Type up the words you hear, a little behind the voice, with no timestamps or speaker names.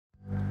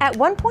At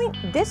one point,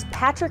 this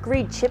Patrick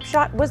Reed chip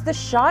shot was the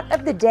shot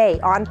of the day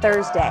on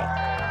Thursday.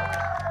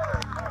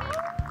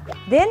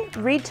 Then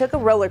Reed took a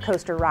roller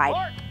coaster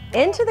ride.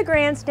 Into the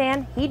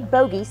grandstand, he'd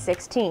bogey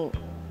 16.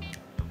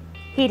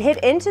 He'd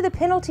hit into the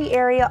penalty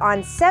area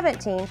on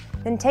 17,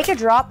 then take a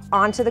drop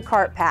onto the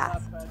cart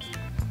path.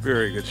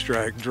 Very good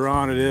strike,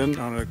 drawing it in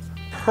on a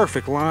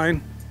perfect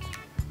line.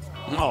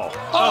 Oh,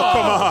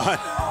 come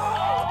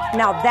on.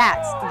 Now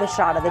that's the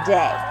shot of the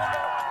day.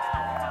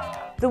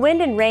 The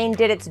wind and rain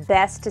did its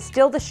best to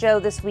steal the show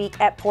this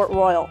week at Port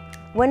Royal.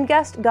 Wind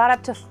gusts got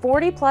up to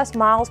 40+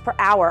 miles per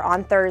hour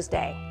on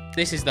Thursday.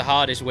 This is the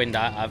hardest wind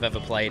I've ever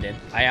played in.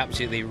 I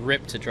absolutely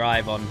ripped a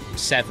drive on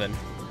 7.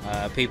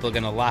 People are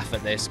going to laugh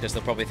at this because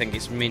they'll probably think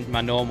it's my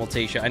normal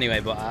t-shirt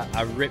anyway, but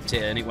I ripped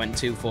it and it went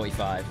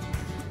 245.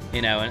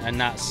 You know, and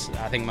that's,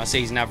 I think my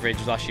season average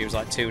last year was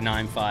like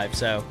 295,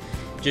 so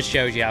just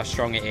shows you how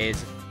strong it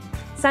is.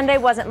 Sunday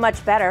wasn't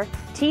much better.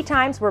 Tee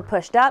times were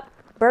pushed up,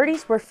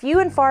 birdies were few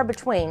and far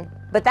between,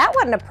 but that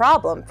wasn't a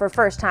problem for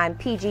first-time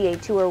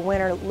PGA Tour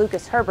winner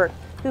Lucas Herbert,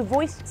 who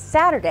voiced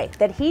Saturday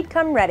that he'd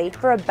come ready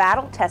for a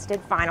battle-tested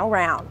final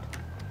round.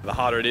 The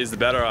harder it is, the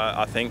better,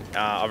 I think.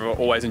 I've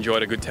always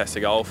enjoyed a good test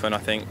of golf, and I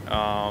think,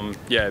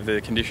 yeah, if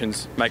the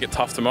conditions make it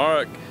tough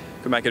tomorrow, it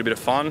could make it a bit of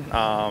fun.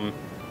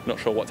 Not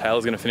sure what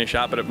Taylor's going to finish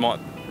at, but it might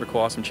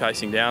require some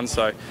chasing down,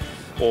 so,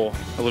 or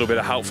a little bit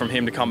of help from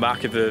him to come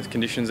back if the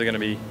conditions are going to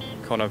be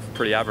kind of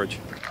pretty average.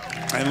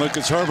 And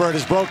Lucas Herbert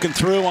has broken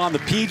through on the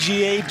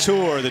PGA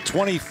Tour. The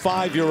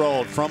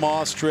 25-year-old from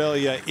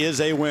Australia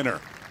is a winner.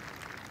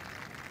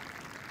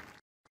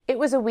 It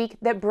was a week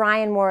that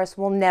Brian Morris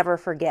will never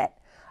forget.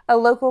 A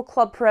local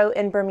club pro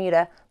in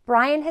Bermuda,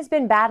 Brian has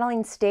been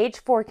battling stage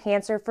 4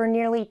 cancer for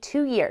nearly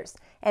 2 years,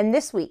 and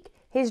this week,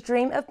 his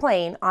dream of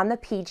playing on the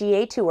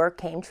PGA Tour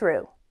came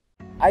true.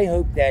 I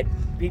hope that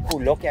people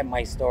look at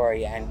my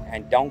story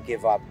and don't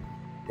give up.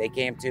 They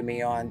came to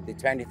me on the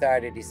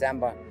 23rd of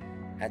December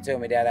and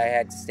told me that I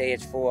had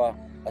stage 4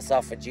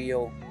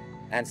 esophageal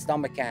and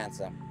stomach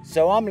cancer.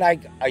 So I'm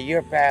like a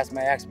year past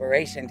my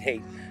expiration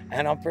date,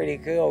 and I'm pretty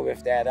cool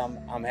with that.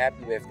 I'm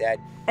happy with that.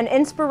 An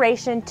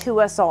inspiration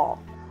to us all.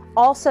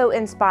 Also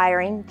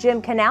inspiring,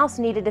 Jim Canals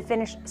needed to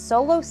finish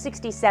solo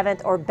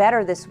 67th or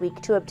better this week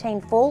to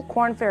obtain full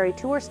Korn Ferry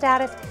Tour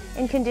status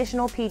and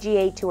conditional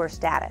PGA Tour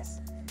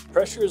status.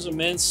 Pressure is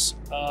immense.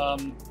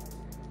 I've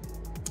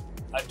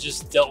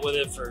just dealt with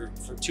it for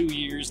 2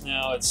 years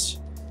now. It's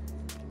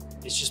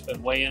just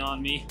been weighing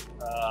on me.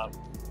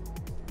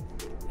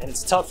 And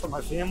it's tough for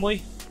my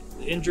family.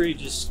 The injury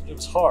it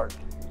was hard.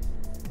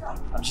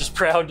 I'm just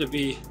proud to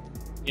be,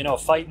 you know,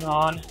 fighting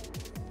on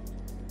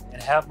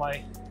and have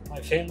my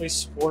family's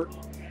support.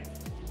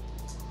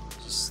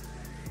 It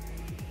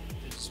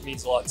just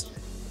means a lot to me.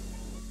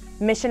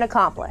 Mission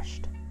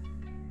accomplished.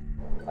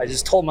 I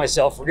just told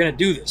myself, we're gonna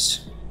do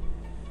this.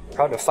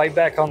 Proud to fight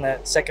back on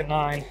that second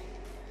 9,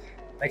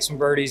 make some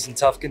birdies in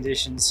tough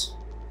conditions,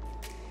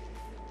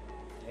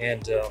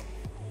 and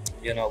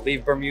you know,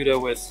 leave Bermuda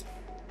with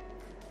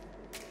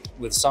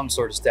some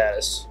sort of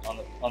status on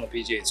the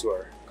PGA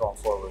Tour going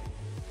forward.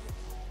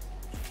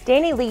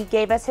 Danny Lee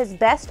gave us his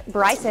best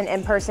Bryson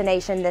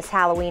impersonation this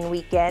Halloween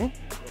weekend.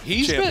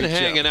 He's been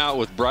hanging out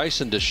with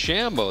Bryson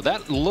DeChambeau.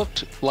 That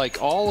looked like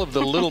all of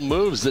the little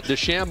moves that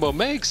DeChambeau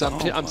makes.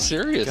 I'm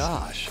serious.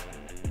 Gosh.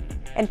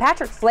 And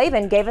Patrick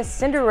Flavin gave us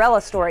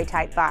Cinderella story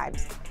type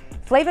vibes.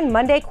 Flavin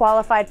Monday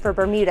qualified for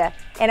Bermuda,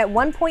 and at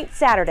one point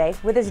Saturday,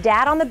 with his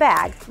dad on the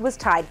bag, was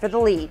tied for the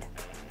lead.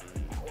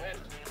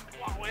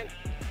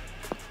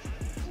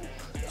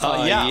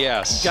 Yeah,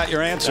 yes. Got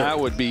your answer. That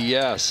would be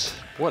yes.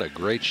 What a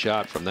great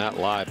shot from that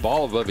lie.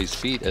 Ball above his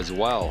feet as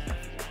well.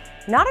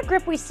 Not a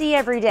grip we see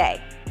every day.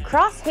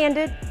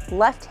 Cross-handed,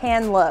 left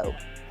hand low.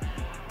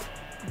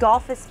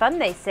 Golf is fun,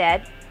 they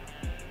said.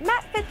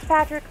 Matt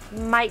Fitzpatrick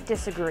might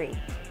disagree.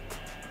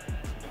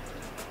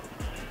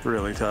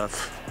 Really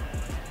tough.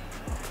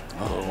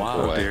 Oh,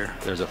 wow. Oh, dear.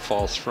 There's a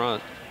false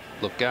front.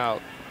 Look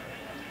out.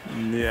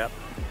 Yep.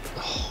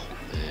 Oh,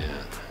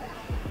 man.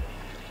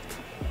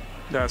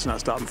 That's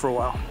not stopping for a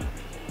while.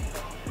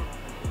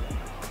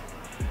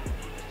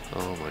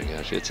 Oh my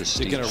gosh, it's a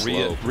steep slope. Is it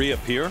going to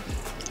reappear?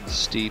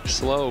 Steep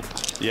slope.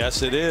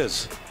 Yes, it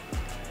is.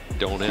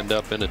 Don't end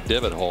up in a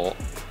divot hole.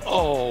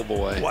 Oh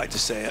boy. Why'd you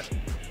say it?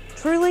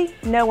 Truly,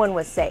 no one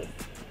was safe.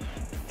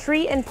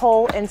 Tree and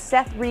pole in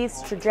Seth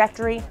Reeves'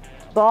 trajectory,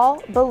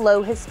 ball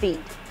below his feet.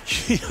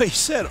 He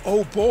said,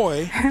 oh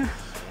boy,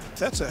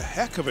 that's a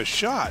heck of a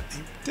shot.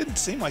 It didn't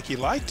seem like he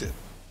liked it.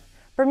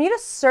 Bermuda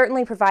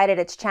certainly provided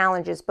its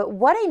challenges, but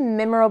what a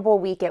memorable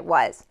week it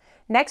was.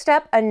 Next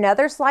up,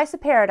 another slice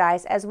of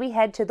paradise as we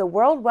head to the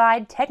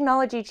Worldwide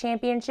Technology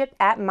Championship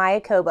at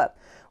Mayakoba.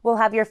 We'll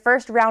have your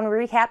first round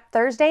recap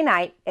Thursday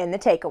night in the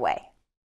takeaway.